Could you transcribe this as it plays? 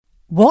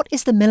What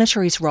is the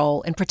military's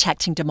role in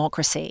protecting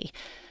democracy?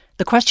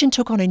 The question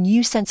took on a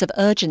new sense of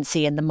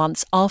urgency in the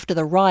months after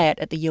the riot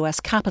at the US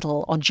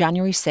Capitol on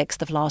January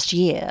 6th of last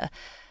year.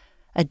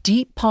 A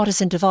deep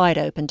partisan divide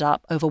opened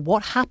up over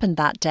what happened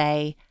that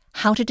day,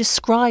 how to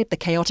describe the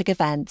chaotic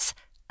events,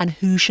 and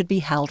who should be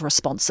held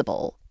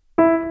responsible.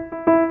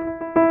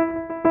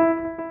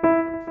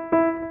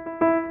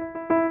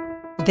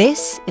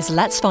 This is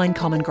Let's Find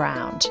Common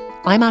Ground.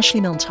 I'm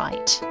Ashley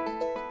Milne-Tyte.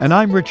 And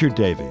I'm Richard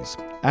Davies.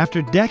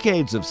 After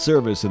decades of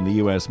service in the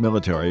U.S.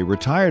 military,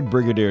 retired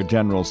Brigadier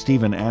General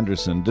Stephen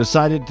Anderson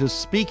decided to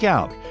speak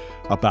out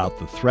about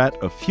the threat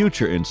of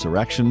future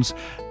insurrections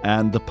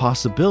and the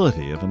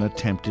possibility of an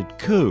attempted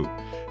coup.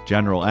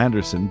 General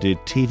Anderson did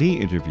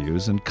TV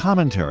interviews and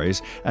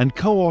commentaries and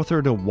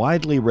co-authored a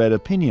widely read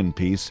opinion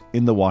piece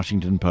in The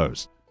Washington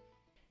Post.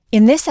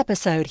 In this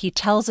episode, he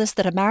tells us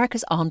that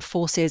America's armed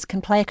forces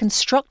can play a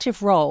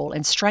constructive role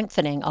in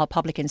strengthening our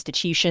public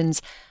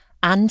institutions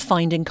and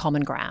finding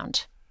common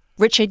ground.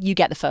 Richard, you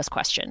get the first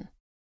question.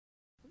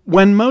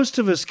 When most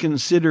of us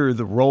consider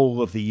the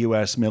role of the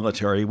U.S.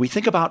 military, we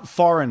think about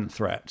foreign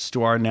threats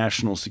to our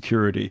national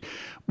security.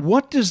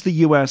 What does the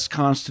U.S.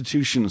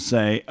 Constitution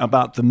say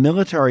about the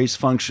military's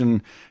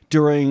function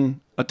during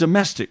a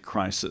domestic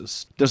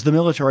crisis? Does the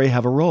military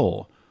have a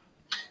role?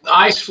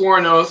 I swore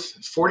an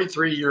oath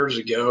 43 years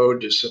ago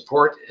to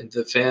support and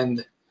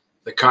defend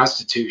the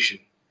Constitution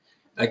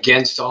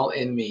against all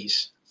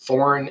enemies,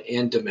 foreign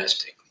and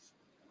domestic.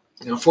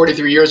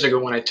 43 years ago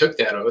when I took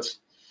that oath,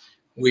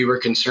 we were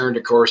concerned,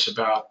 of course,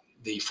 about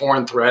the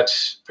foreign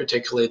threats,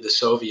 particularly the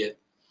Soviet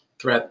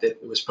threat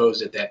that was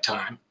posed at that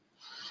time.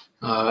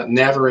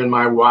 Never in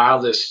my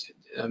wildest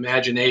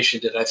imagination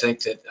did I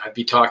think that I'd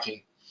be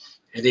talking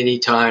at any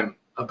time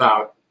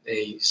about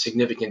a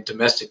significant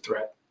domestic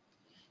threat.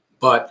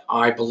 But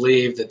I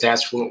believe that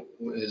that's what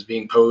is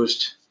being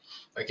posed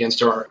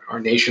against our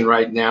nation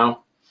right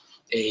now,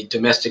 a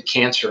domestic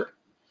cancer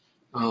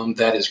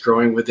that is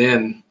growing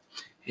within.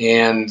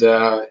 And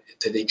to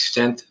the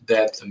extent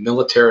that the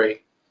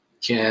military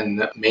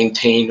can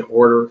maintain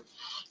order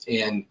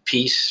and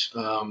peace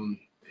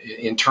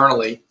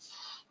internally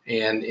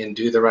and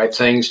do the right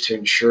things to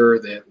ensure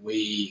that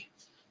we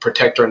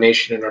protect our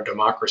nation and our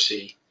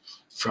democracy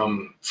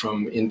from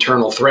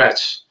internal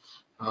threats,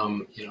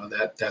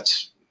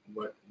 that's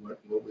what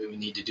we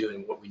need to do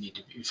and what we need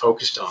to be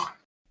focused on.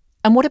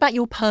 And what about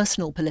your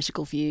personal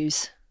political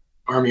views?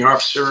 Army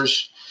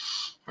officers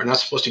are not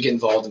supposed to get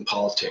involved in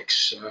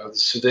politics. The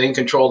civilian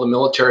control of the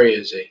military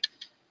is a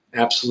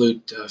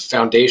absolute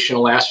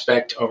foundational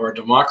aspect of our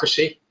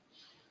democracy.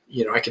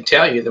 I can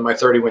tell you that my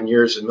 31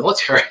 years in the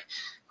military,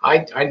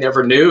 I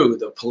never knew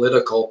the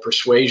political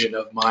persuasion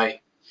of my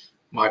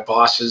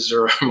bosses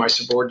or my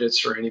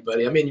subordinates or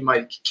anybody. I mean, you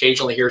might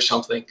occasionally hear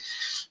something,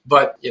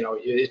 but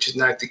it's just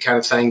not the kind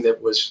of thing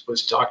that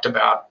was talked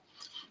about.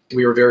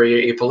 We were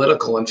very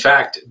apolitical. In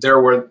fact, there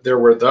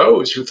were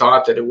those who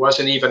thought that it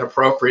wasn't even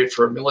appropriate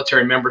for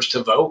military members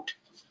to vote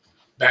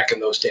back in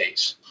those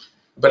days.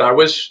 But I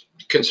was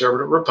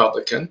conservative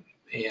Republican,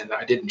 and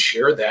I didn't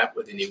share that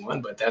with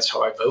anyone, but that's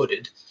how I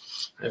voted.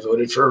 I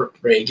voted for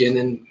Reagan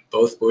and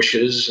both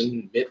Bushes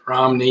and Mitt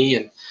Romney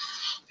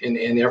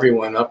and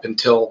everyone up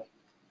until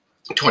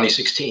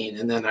 2016.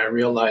 And then I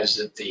realized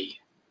that the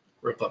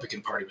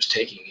Republican Party was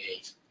taking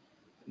a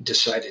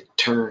decided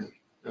turn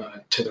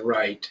to the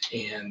right,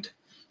 and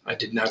I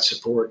did not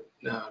support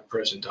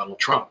President Donald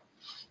Trump.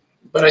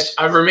 But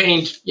I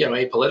remained,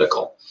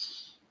 apolitical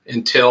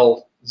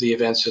until the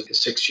events of the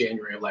 6th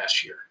January of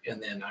last year.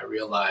 And then I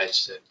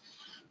realized that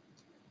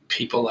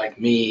people like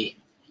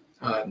me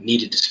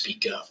needed to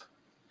speak up.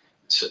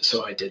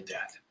 So I did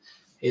that.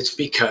 It's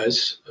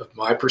because of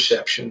my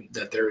perception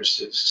that there is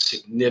this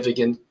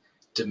significant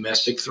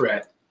domestic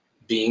threat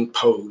being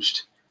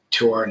posed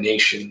to our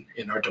nation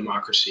and our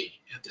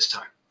democracy at this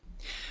time.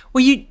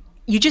 Well,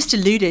 you just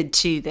alluded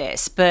to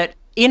this, but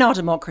in our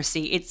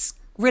democracy, it's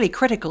really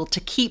critical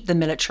to keep the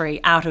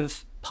military out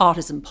of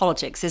partisan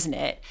politics, isn't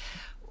it?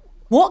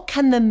 What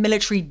can the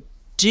military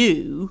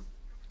do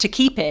to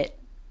keep it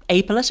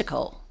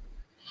apolitical?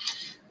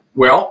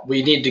 Well,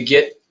 we need to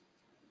get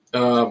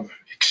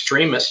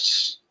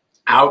extremists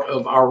out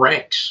of our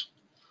ranks.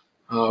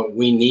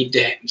 We need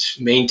to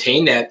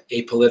maintain that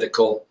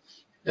apolitical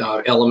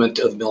element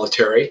of the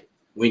military.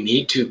 We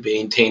need to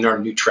maintain our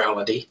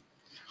neutrality.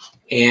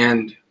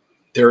 And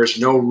there is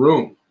no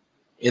room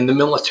in the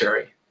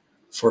military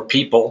for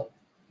people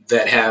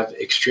that have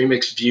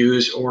extremist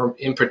views or,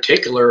 in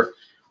particular,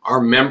 are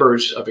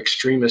members of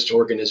extremist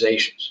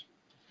organizations.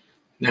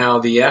 Now,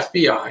 the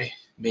FBI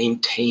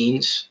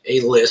maintains a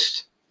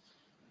list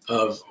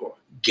of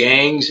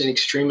gangs and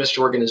extremist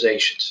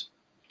organizations.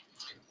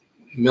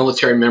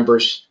 Military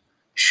members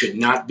should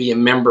not be a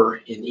member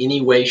in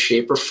any way,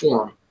 shape, or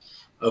form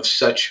of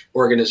such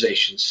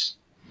organizations.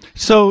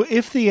 So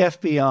if the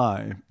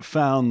FBI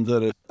found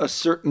that a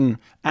certain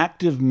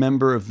active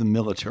member of the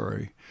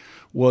military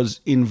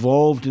was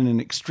involved in an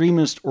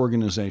extremist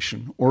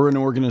organization or an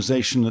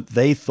organization that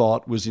they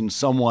thought was in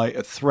some way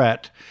a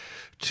threat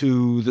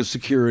to the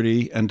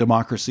security and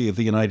democracy of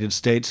the United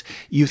States,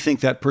 you think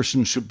that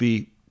person should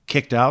be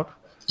kicked out?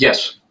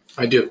 Yes,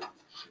 I do.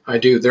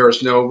 There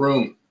is no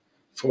room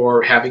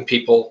for having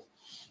people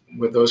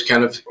with those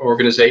kind of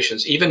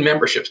organizations, even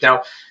memberships.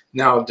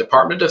 Now,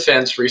 Department of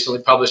Defense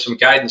recently published some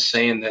guidance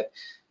saying that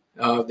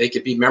they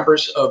could be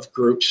members of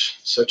groups,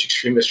 such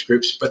extremist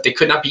groups, but they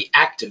could not be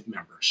active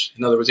members.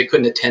 In other words, they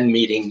couldn't attend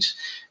meetings.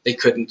 They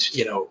couldn't,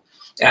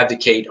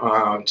 advocate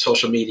on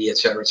social media, et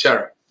cetera, et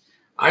cetera.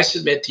 I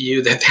submit to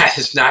you that that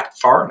is not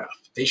far enough.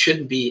 They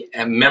shouldn't be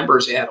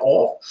members at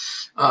all.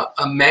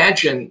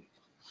 Imagine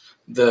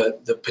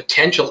the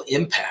potential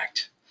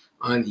impact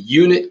on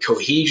unit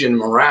cohesion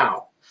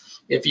morale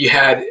if you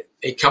had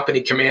a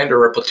company commander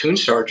or a platoon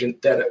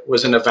sergeant that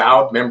was an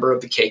avowed member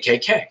of the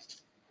KKK.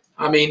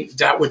 I mean,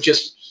 that would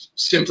just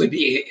simply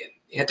be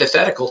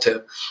antithetical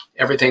to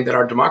everything that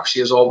our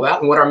democracy is all about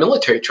and what our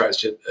military tries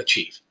to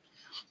achieve.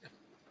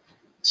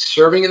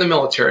 Serving in the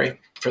military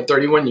for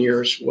 31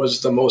 years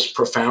was the most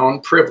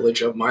profound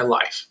privilege of my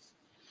life.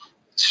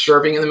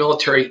 Serving in the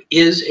military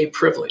is a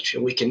privilege,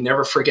 and we can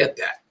never forget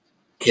that.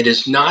 It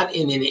is not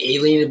an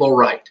inalienable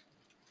right,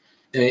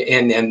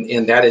 and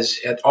that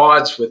is at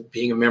odds with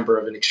being a member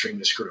of an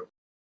extremist group.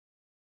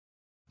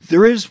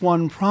 There is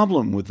one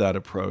problem with that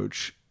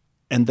approach,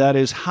 and that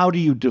is, how do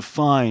you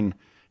define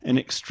an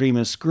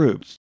extremist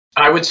group?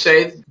 I would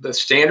say the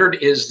standard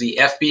is the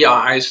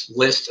FBI's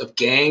list of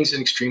gangs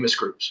and extremist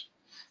groups.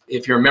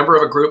 If you're a member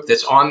of a group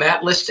that's on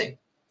that listing,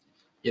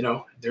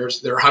 there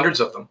are hundreds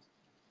of them.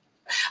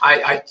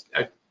 I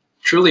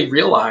truly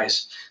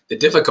realize the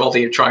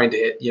difficulty of trying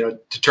to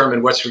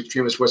determine what's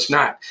extremist, what's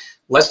not.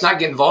 Let's not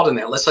get involved in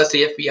that. Let's let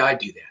the FBI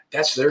do that.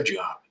 That's their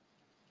job.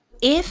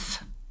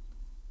 If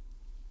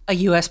a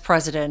US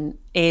president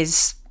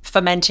is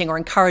fomenting or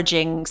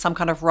encouraging some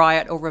kind of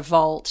riot or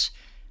revolt,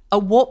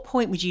 at what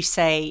point would you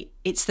say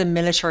it's the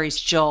military's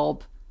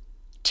job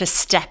to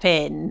step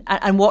in?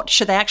 And what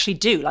should they actually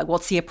do? Like,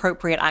 what's the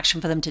appropriate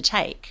action for them to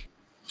take?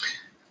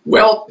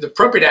 Well, the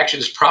appropriate action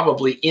is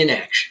probably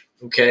inaction,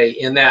 okay?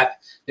 In that,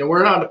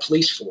 we're not a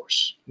police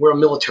force. We're a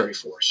military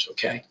force,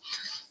 okay?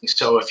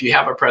 So if you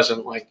have a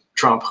president like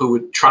Trump who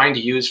would trying to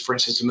use, for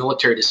instance, the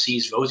military to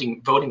seize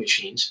voting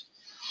machines,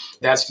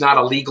 that's not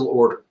a legal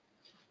order.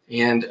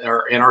 And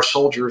our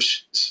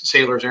soldiers,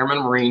 sailors,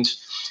 airmen,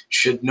 Marines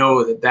should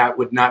know that that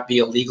would not be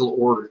a legal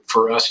order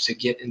for us to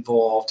get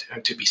involved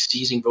and to be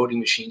seizing voting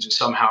machines and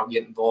somehow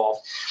get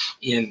involved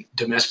in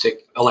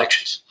domestic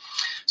elections.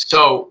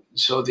 So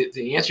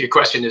the answer to your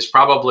question is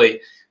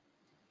probably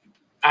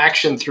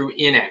action through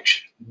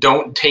inaction.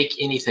 Don't take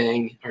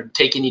anything or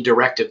take any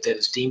directive that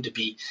is deemed to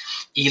be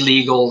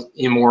illegal,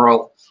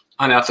 immoral,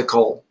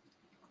 unethical,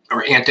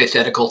 or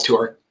antithetical to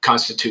our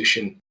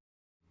Constitution.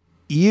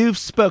 You've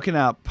spoken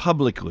out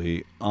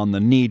publicly on the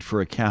need for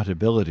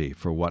accountability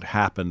for what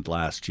happened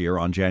last year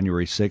on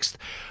January 6th.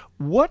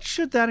 What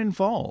should that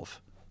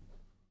involve?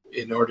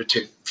 In order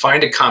to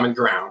find a common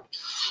ground,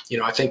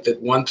 I think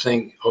that one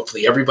thing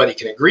hopefully everybody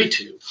can agree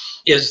to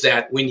is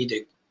that we need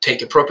to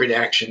take appropriate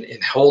action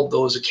and hold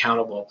those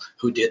accountable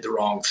who did the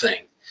wrong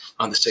thing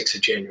on the 6th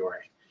of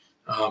January.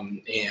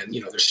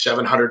 There's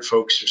 700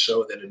 folks or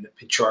so that have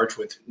been charged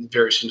with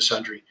various and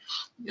sundry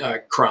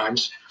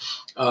crimes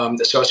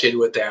associated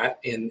with that,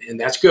 and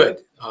that's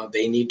good.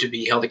 They need to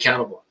be held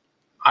accountable.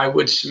 I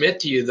would submit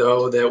to you,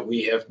 though, that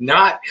we have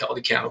not held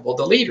accountable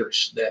the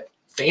leaders that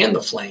fan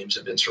the flames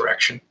of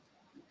insurrection.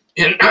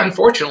 And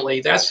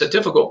unfortunately, that's a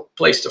difficult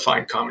place to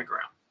find common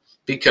ground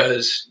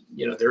because,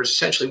 there's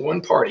essentially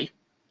one party,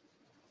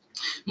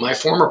 my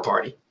former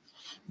party,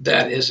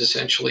 that has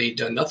essentially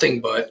done nothing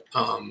but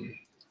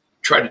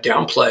try to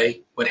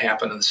downplay what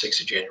happened on the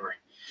 6th of January.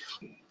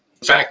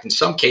 In fact, in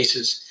some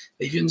cases,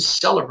 they've even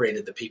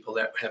celebrated the people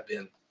that have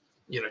been,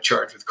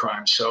 charged with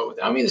crimes. So,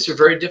 it's a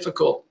very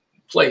difficult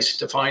place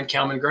to find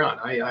common ground.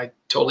 I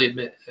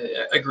totally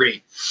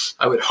agree.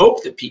 I would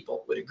hope that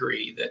people would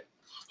agree that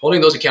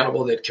holding those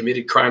accountable that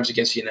committed crimes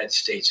against the United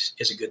States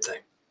is a good thing.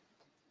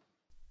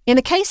 In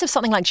the case of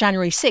something like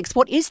January 6th,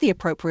 what is the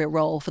appropriate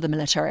role for the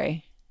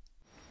military?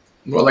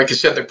 Well, like I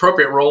said, the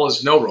appropriate role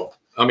is no role.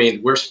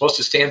 We're supposed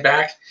to stand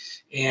back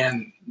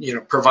and,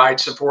 provide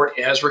support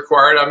as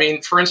required.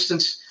 For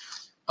instance,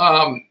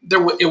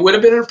 it would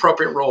have been an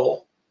appropriate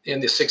role in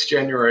the 6th of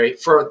January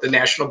for the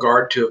National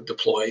Guard to have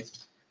deployed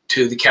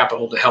to the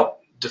Capitol to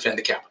help defend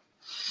the Capitol.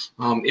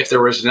 If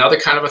there was another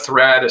kind of a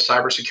threat, a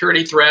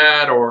cybersecurity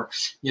threat, or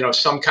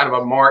some kind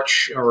of a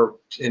march or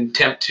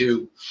attempt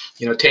to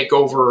take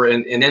over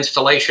an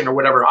installation or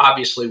whatever,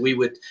 obviously we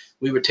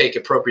would take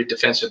appropriate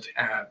defensive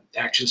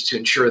actions to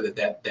ensure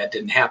that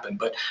didn't happen.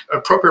 But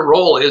appropriate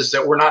role is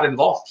that we're not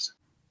involved.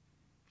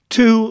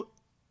 To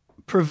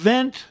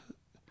prevent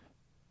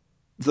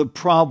the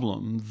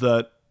problem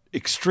that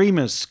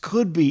extremists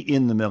could be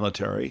in the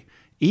military,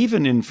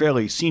 even in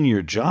fairly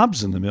senior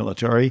jobs in the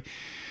military,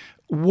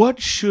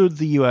 what should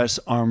the U.S.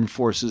 Armed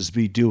Forces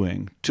be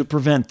doing to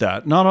prevent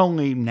that, not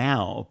only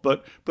now,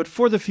 but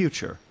for the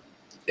future?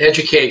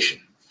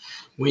 Education.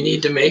 We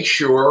need to make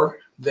sure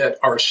that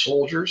our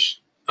soldiers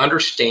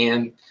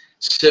understand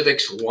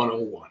Civics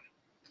 101.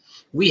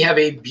 We have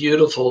a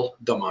beautiful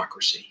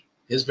democracy.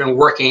 It has been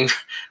working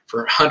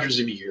for hundreds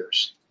of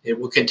years. It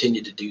will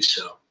continue to do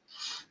so.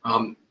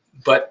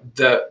 But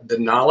the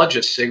knowledge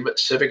of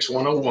Civics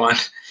 101,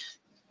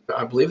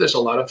 I believe there's a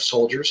lot of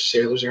soldiers,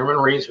 sailors, airmen,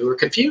 Marines who are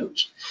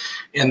confused.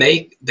 And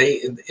they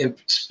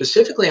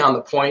specifically on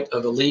the point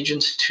of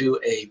allegiance to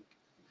a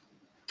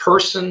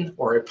person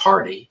or a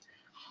party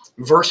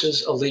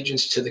versus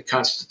allegiance to the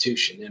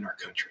Constitution in our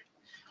country.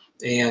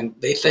 And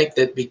they think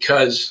that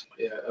because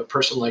a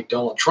person like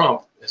Donald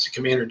Trump as a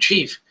commander in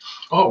chief,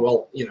 oh,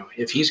 well,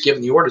 if he's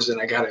giving the orders, then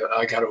I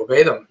gotta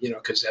obey them,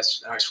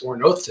 because I swore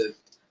an oath to.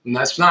 And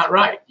that's not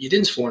right. You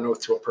didn't swear an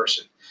oath to a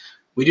person.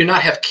 We do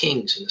not have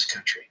kings in this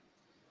country.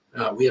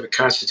 We have a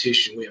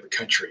constitution. We have a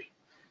country,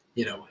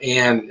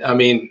 and I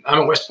mean, I'm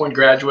a West Point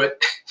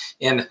graduate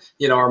and,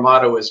 our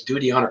motto is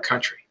duty, honor,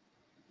 country.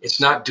 It's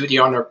not duty,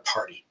 honor,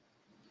 party.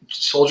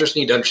 Soldiers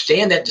need to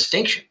understand that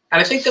distinction.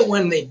 And I think that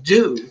when they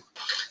do,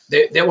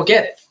 they will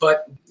get it.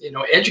 But,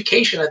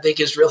 education, I think,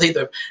 is really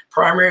the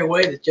primary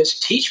way to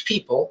just teach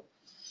people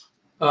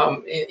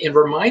and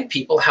remind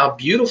people how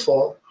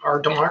beautiful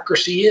our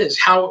democracy is,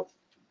 how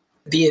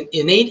the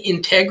innate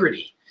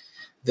integrity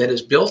that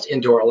is built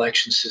into our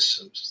election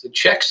systems, the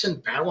checks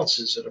and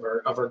balances of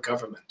our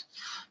government,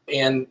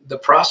 and the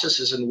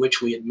processes in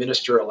which we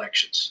administer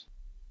elections.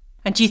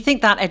 And do you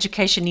think that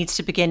education needs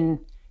to begin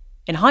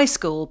in high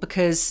school,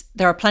 because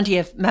there are plenty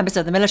of members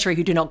of the military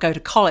who do not go to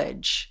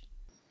college?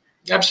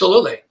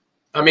 Absolutely.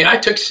 I mean, I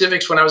took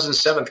civics when I was in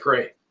 7th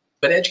grade,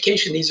 but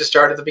education needs to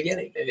start at the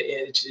beginning.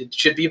 It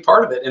should be a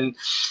part of it. And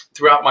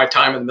throughout my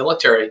time in the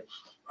military,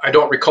 I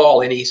don't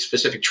recall any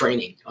specific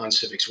training on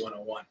Civics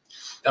 101.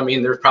 I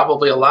mean, there's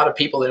probably a lot of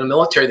people in the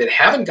military that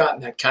haven't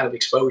gotten that kind of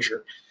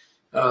exposure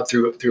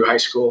through high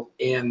school,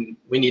 and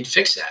we need to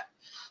fix that.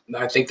 And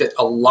I think that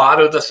a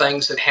lot of the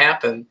things that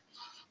happen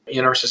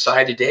in our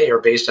society today are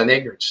based on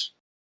ignorance.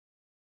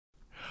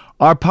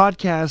 Our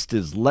podcast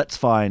is Let's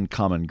Find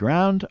Common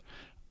Ground.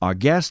 Our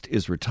guest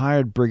is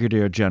retired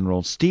Brigadier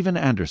General Stephen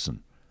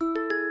Anderson.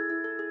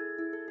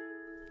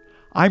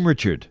 I'm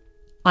Richard.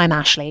 I'm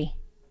Ashley.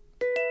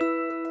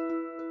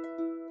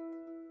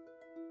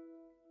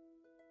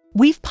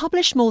 We've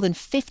published more than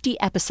 50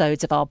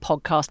 episodes of our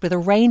podcast with a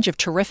range of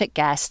terrific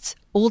guests,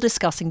 all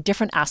discussing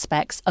different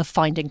aspects of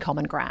finding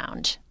common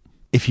ground.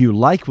 If you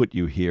like what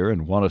you hear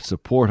and want to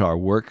support our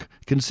work,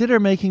 consider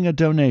making a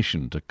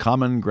donation to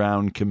Common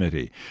Ground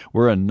Committee.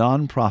 We're a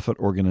nonprofit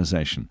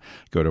organization.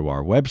 Go to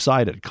our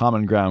website at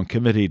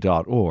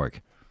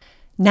commongroundcommittee.org.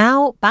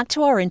 Now, back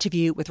to our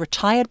interview with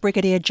retired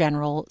Brigadier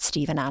General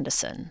Stephen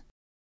Anderson.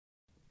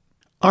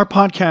 Our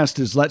podcast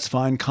is Let's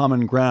Find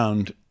Common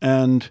Ground,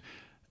 and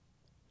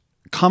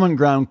Common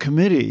Ground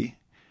Committee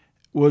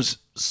was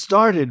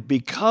started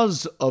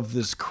because of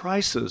this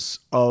crisis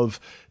of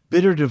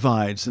bitter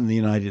divides in the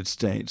United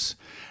States.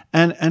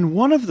 And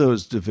one of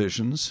those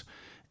divisions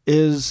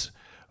is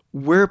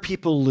where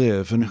people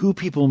live and who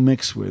people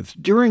mix with.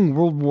 During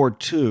World War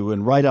II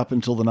and right up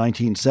until the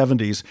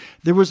 1970s,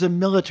 there was a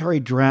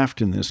military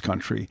draft in this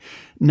country.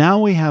 Now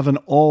we have an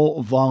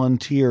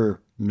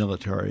all-volunteer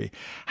military.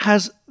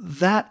 Has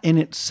that in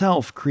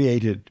itself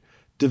created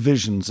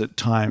divisions at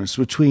times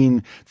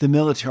between the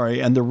military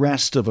and the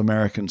rest of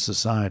American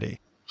society?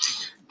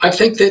 I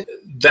think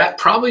that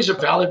probably is a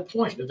valid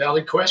point, a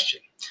valid question.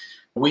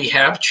 We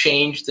have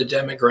changed the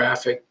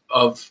demographic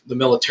of the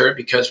military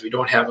because we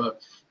don't have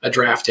a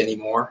draft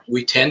anymore.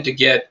 We tend to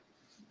get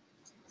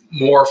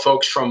more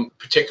folks from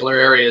particular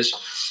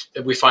areas.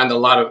 We find a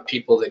lot of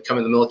people that come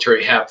in the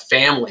military have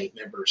family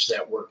members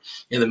that were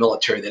in the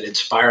military that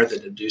inspired them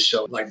to do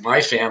so. Like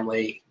my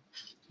family,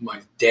 my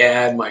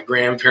dad, my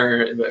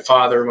grandparent, my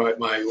father,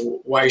 my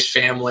wife's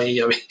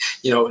family. I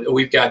mean,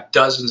 we've got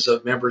dozens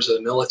of members of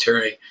the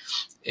military,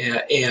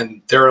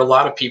 and there are a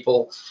lot of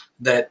people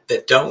that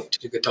don't.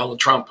 Donald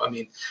Trump, I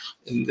mean,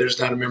 and there's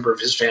not a member of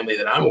his family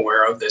that I'm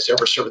aware of that's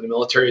ever served in the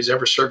military, has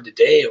ever served a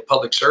day of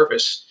public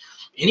service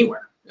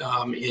anywhere,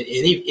 in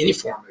any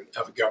form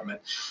of government.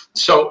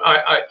 So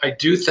I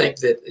do think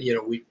that,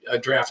 a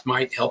draft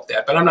might help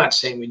that, but I'm not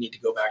saying we need to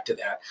go back to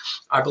that.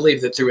 I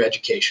believe that through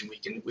education,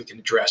 we can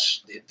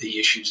address the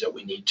issues that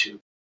we need to.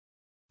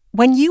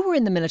 When you were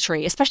in the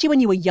military, especially when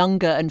you were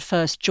younger and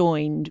first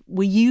joined,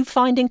 were you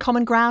finding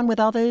common ground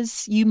with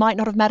others you might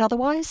not have met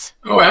otherwise?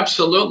 Oh,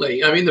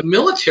 absolutely. I mean, the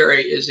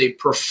military is a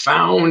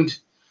profound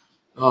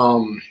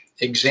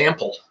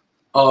example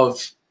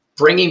of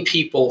bringing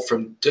people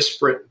from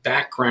disparate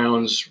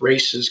backgrounds,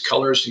 races,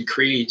 colors, and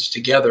creeds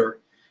together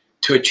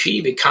to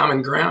achieve a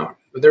common ground.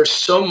 There's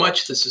so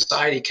much that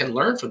society can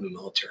learn from the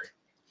military.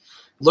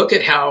 Look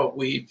at how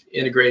we've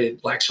integrated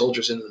Black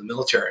soldiers into the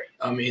military.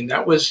 I mean,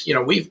 that was,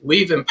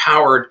 we've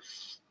empowered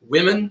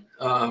women.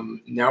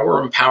 Now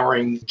we're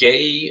empowering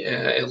gay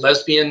and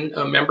lesbian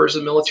members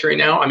of the military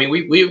now. I mean,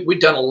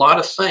 we've done a lot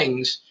of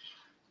things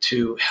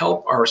to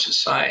help our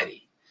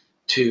society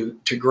to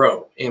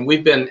grow. And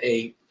we've been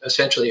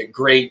essentially a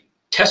great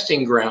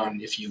testing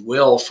ground, if you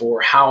will, for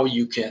how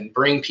you can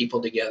bring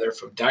people together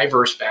from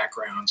diverse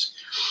backgrounds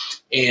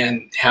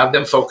and have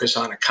them focus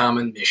on a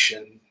common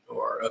mission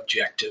or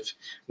objective,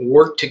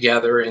 work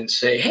together and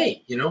say,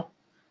 hey,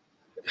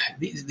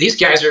 these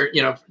guys are,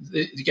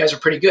 these guys are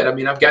pretty good. I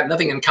mean, I've got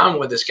nothing in common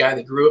with this guy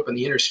that grew up in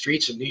the inner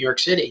streets of New York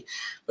City,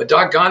 but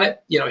doggone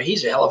it,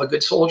 he's a hell of a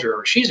good soldier,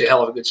 or she's a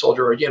hell of a good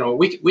soldier, or,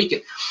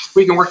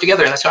 we can work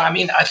together. And so,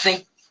 I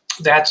think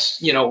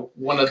that's,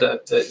 one of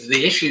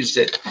the issues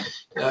that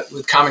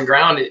with Common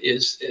Ground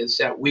is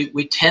that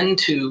we tend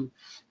to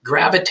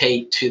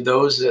gravitate to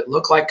those that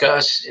look like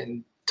us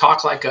and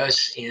talk like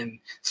us and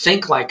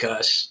think like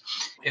us.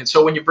 And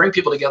so when you bring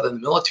people together in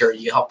the military,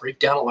 you help break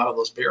down a lot of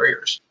those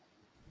barriers.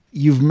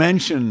 You've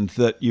mentioned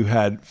that you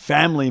had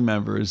family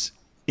members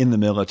in the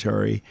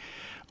military.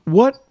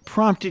 What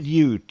prompted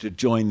you to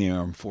join the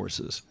armed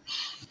forces?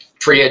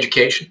 Free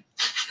education.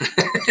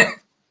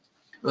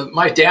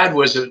 My dad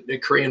was a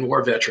Korean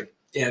War veteran,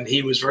 and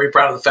he was very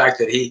proud of the fact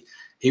that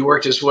he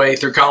worked his way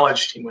through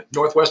college. He went to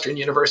Northwestern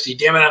University,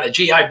 damn it, on a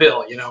GI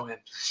Bill, and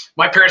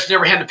my parents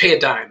never had to pay a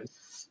dime.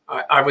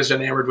 I was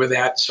enamored with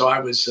that, so I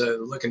was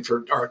looking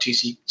for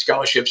ROTC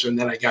scholarships, and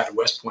then I got a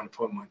West Point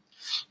appointment.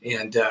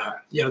 And,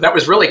 that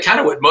was really kind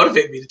of what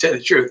motivated me, to tell you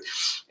the truth.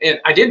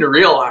 And I didn't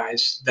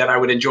realize that I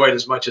would enjoy it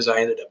as much as I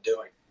ended up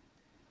doing.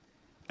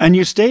 And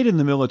you stayed in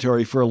the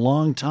military for a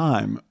long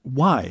time.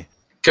 Why?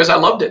 Because I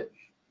loved it.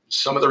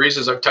 Some of the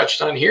reasons I've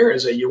touched on here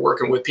is that you're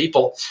working with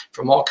people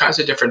from all kinds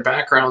of different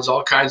backgrounds,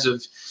 all kinds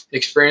of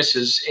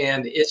experiences,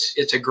 and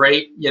it's a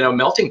great,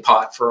 melting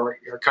pot for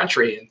our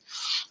country. And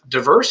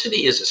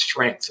diversity is a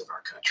strength of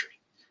our country,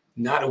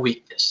 not a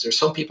weakness. There's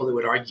some people that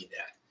would argue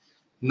that.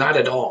 Not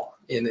at all.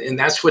 And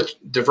that's what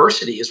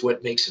diversity is,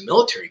 what makes the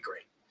military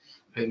great.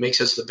 It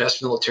makes us the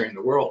best military in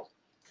the world.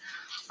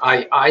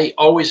 I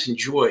always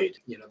enjoyed,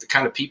 the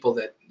kind of people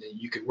that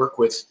you could work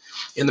with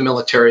in the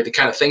military, the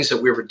kind of things that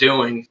we were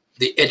doing,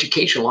 the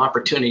educational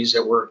opportunities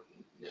that were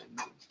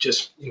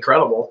just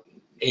incredible,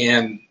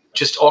 and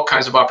just all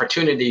kinds of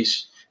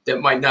opportunities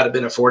that might not have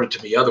been afforded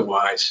to me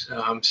otherwise.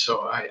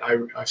 So I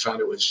found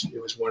it was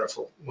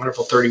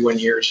wonderful 31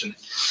 years, and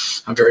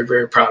I'm very,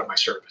 very proud of my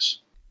service.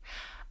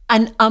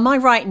 And am I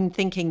right in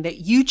thinking that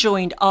you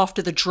joined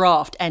after the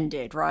draft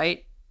ended,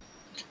 right?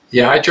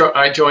 Yeah, I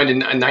joined in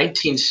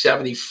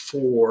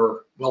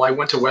 1974. Well, I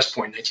went to West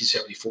Point in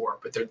 1974,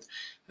 but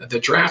the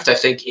draft, I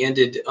think,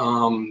 ended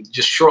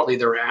just shortly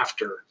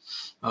thereafter.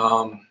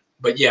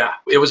 But yeah,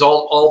 it was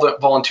all the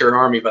volunteer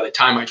Army by the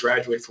time I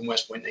graduated from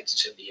West Point in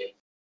 1978.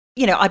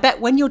 I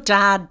bet when your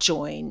dad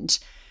joined,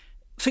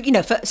 for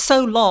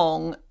so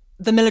long,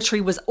 the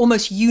military was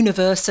almost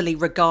universally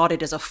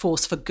regarded as a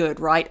force for good,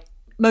 right?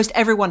 Most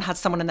everyone had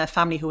someone in their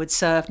family who had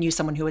served, knew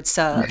someone who had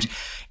served.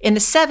 Mm-hmm. In the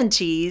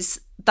 70s,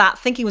 that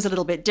thinking was a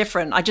little bit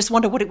different. I just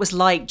wonder what it was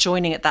like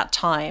joining at that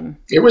time.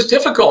 It was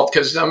difficult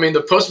because,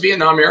 the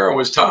post-Vietnam era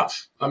was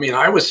tough.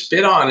 I was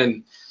spit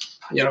on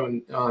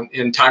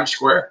in Times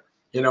Square,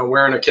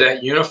 wearing a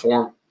cadet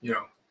uniform,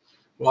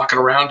 walking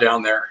around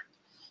down there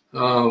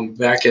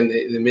back in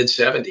the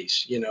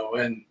mid-70s,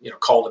 and,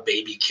 called a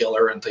baby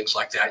killer and things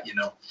like that,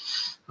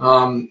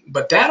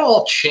 But that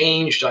all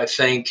changed, I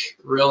think,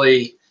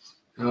 really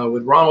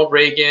with Ronald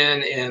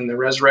Reagan and the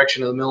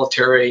resurrection of the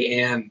military,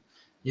 and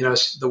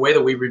the way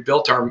that we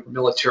rebuilt our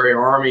military,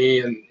 Army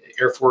and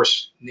Air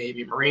Force,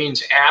 Navy,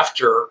 Marines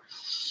after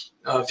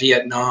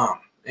Vietnam,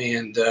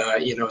 and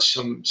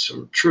some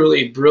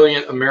truly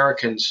brilliant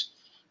Americans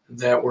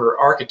that were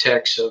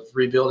architects of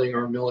rebuilding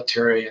our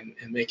military and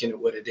making it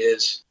what it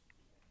is.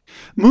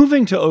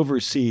 Moving to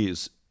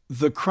overseas,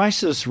 the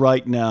crisis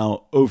right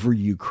now over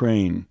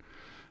Ukraine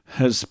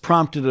has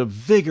prompted a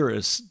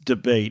vigorous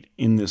debate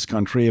in this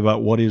country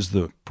about what is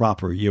the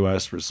proper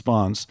U.S.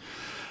 response.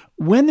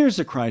 When there's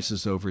a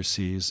crisis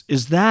overseas,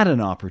 is that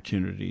an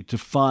opportunity to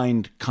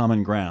find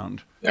common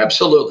ground?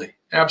 Absolutely.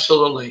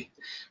 Absolutely.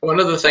 One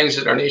of the things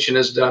that our nation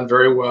has done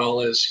very well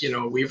is,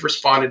 we've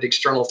responded to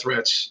external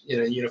threats in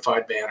a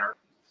unified manner.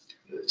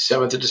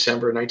 7th of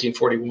December,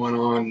 1941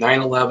 on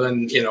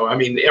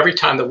 9/11, every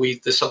time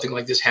that something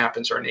like this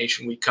happens, our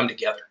nation, we come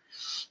together.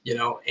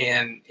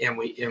 And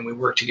we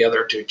work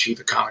together to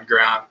achieve a common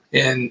ground.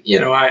 And,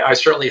 I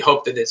certainly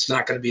hope that it's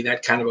not going to be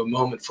that kind of a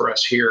moment for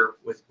us here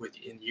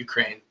in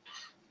Ukraine.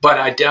 But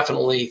I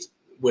definitely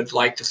would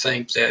like to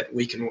think that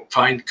we can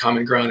find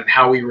common ground in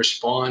how we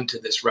respond to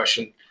this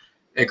Russian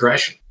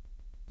aggression.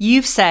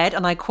 You've said,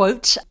 and I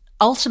quote,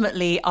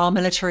 "Ultimately, our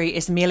military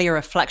is merely a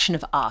reflection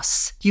of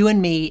us, you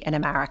and me in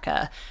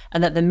America,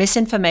 and that the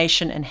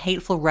misinformation and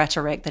hateful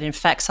rhetoric that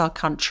infects our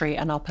country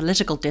and our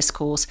political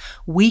discourse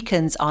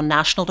weakens our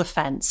national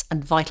defense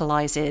and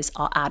vitalizes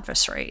our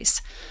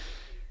adversaries."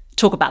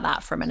 Talk about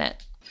that for a minute.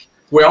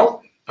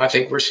 Well, I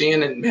think we're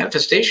seeing a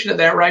manifestation of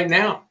that right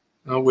now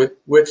with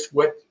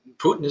what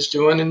Putin is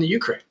doing in the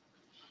Ukraine.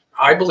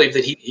 I believe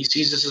that he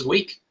sees this as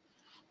weak.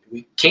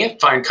 We can't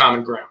find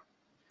common ground,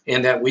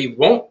 and that we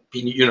won't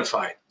be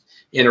unified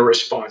in a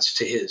response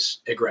to his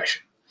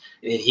aggression.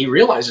 And he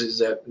realizes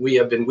that we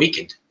have been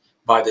weakened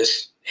by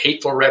this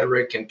hateful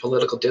rhetoric and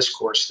political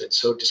discourse that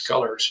so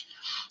discolors,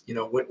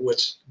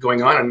 what's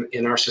going on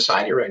in our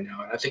society right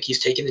now. And I think he's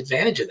taking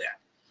advantage of that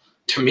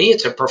to me,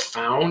 it's a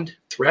profound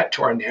threat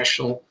to our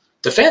national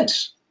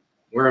defense.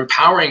 We're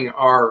empowering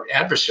our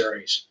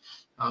adversaries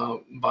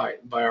by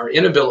our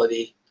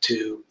inability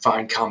to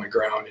find common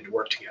ground and to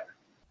work together.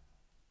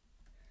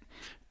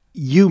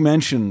 You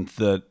mentioned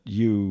that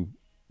you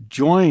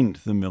joined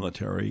the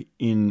military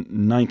in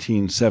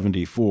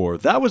 1974.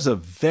 That was a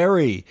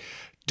very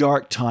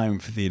dark time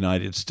for the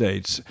United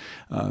States.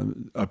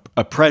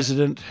 A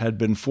president had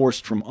been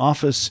forced from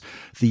office.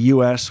 The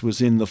U.S.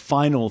 was in the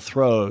final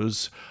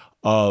throes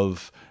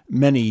of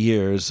many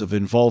years of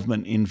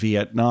involvement in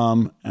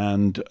Vietnam,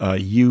 and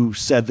you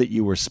said that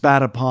you were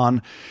spat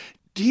upon.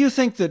 Do you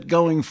think that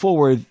going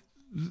forward,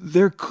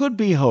 there could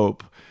be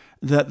hope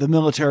that the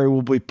military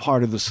will be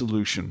part of the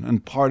solution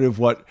and part of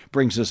what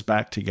brings us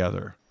back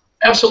together?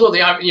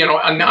 Absolutely.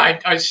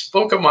 I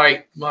spoke of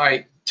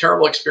my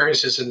terrible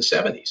experiences in the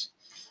 70s,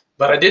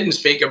 but I didn't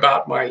speak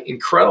about my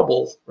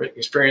incredible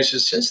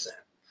experiences since then.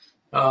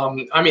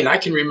 I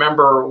can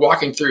remember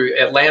walking through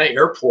Atlanta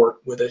airport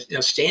with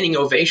a standing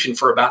ovation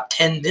for about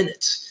 10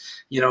 minutes,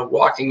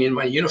 walking in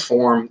my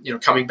uniform,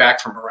 coming back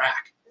from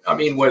Iraq.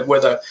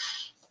 With a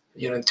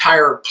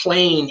entire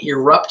plane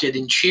erupted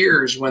in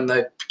cheers when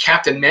the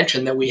captain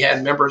mentioned that we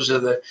had members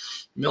of the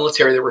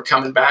military that were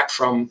coming back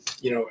from,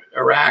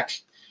 Iraq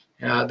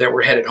that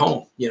were headed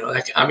home.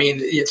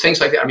 Things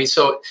like that.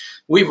 So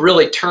we've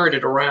really turned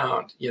it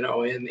around,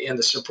 and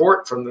the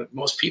support from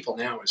most people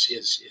now is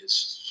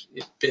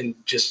it's been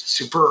just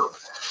superb.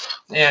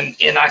 And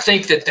I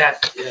think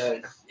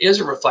that is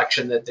a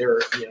reflection that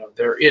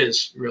there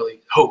is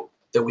really hope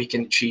that we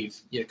can achieve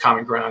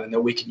common ground and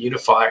that we can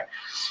unify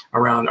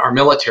around our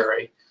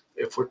military.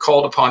 If we're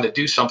called upon to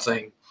do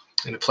something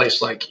in a place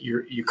like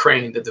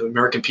Ukraine, that the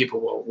American people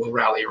will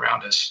rally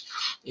around us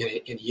in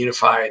a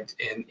unified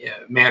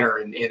manner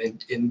and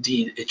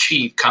indeed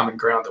achieve common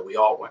ground that we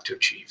all want to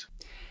achieve.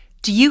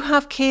 Do you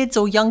have kids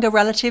or younger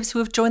relatives who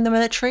have joined the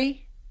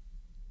military?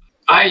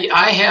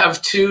 I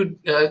have two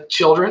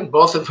children,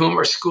 both of whom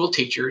are school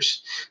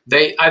teachers.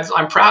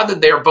 I'm proud that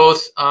they are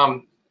both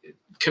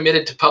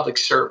committed to public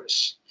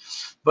service,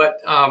 but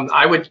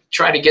I would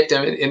try to get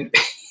them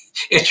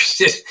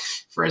interested.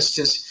 For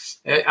instance,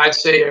 I'd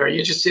say, "Are you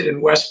interested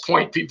in West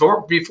Point?"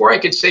 Before I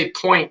could say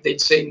point,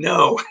 they'd say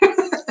no.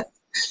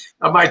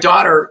 My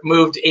daughter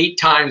moved 8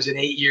 times in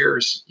 8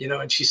 years,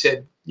 and she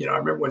said, I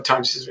remember one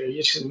time she said, "Are you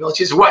interested in the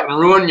military?" She said, "What, and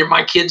ruin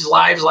my kids'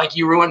 lives like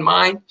you ruined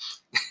mine?"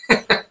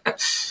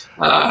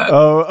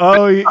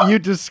 You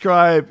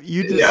describe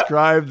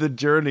the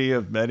journey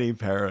of many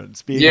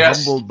parents being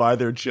humbled by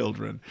their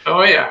children.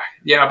 Oh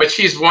yeah, but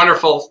she's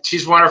wonderful.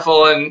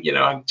 And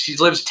she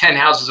lives 10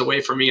 houses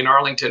away from me in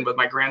Arlington with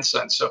my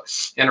grandson,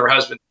 and her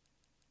husband.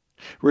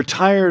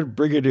 Retired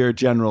Brigadier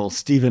General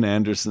Stephen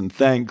Anderson,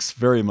 thanks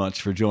very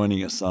much for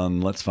joining us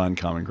on Let's Find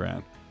Common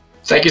Ground.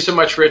 Thank you so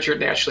much, Richard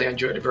and Ashley. I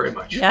enjoyed it very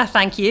much. Yeah,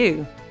 thank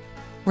you.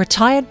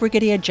 Retired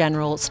Brigadier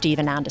General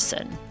Stephen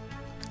Anderson.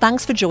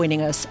 Thanks for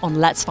joining us on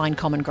Let's Find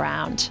Common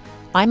Ground.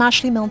 I'm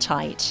Ashley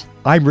Milne-Tyte.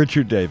 I'm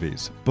Richard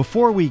Davies.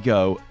 Before we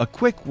go, a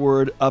quick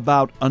word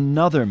about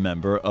another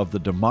member of the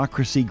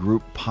Democracy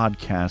Group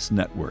podcast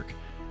network,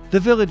 the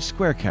Village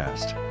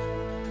Squarecast.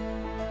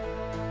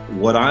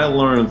 What I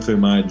learned through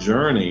my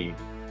journey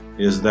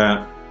is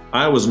that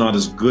I was not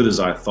as good as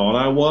I thought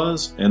I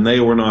was, and they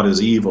were not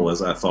as evil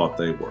as I thought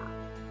they were.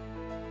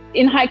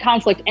 In high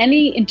conflict,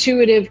 any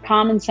intuitive,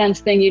 common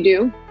sense thing you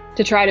do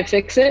to try to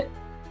fix it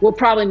will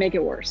probably make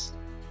it worse.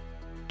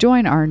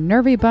 Join our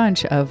nervy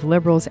bunch of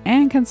liberals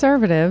and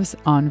conservatives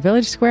on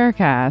Village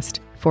Squarecast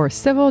for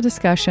civil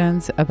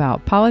discussions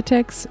about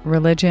politics,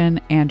 religion,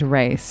 and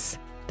race.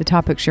 The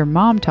topics your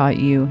mom taught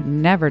you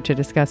never to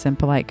discuss in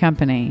polite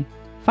company.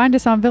 Find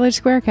us on Village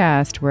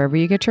Squarecast, wherever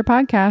you get your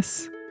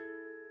podcasts.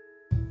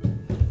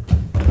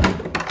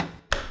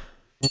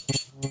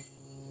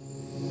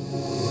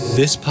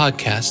 This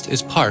podcast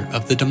is part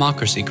of the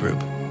Democracy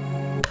Group.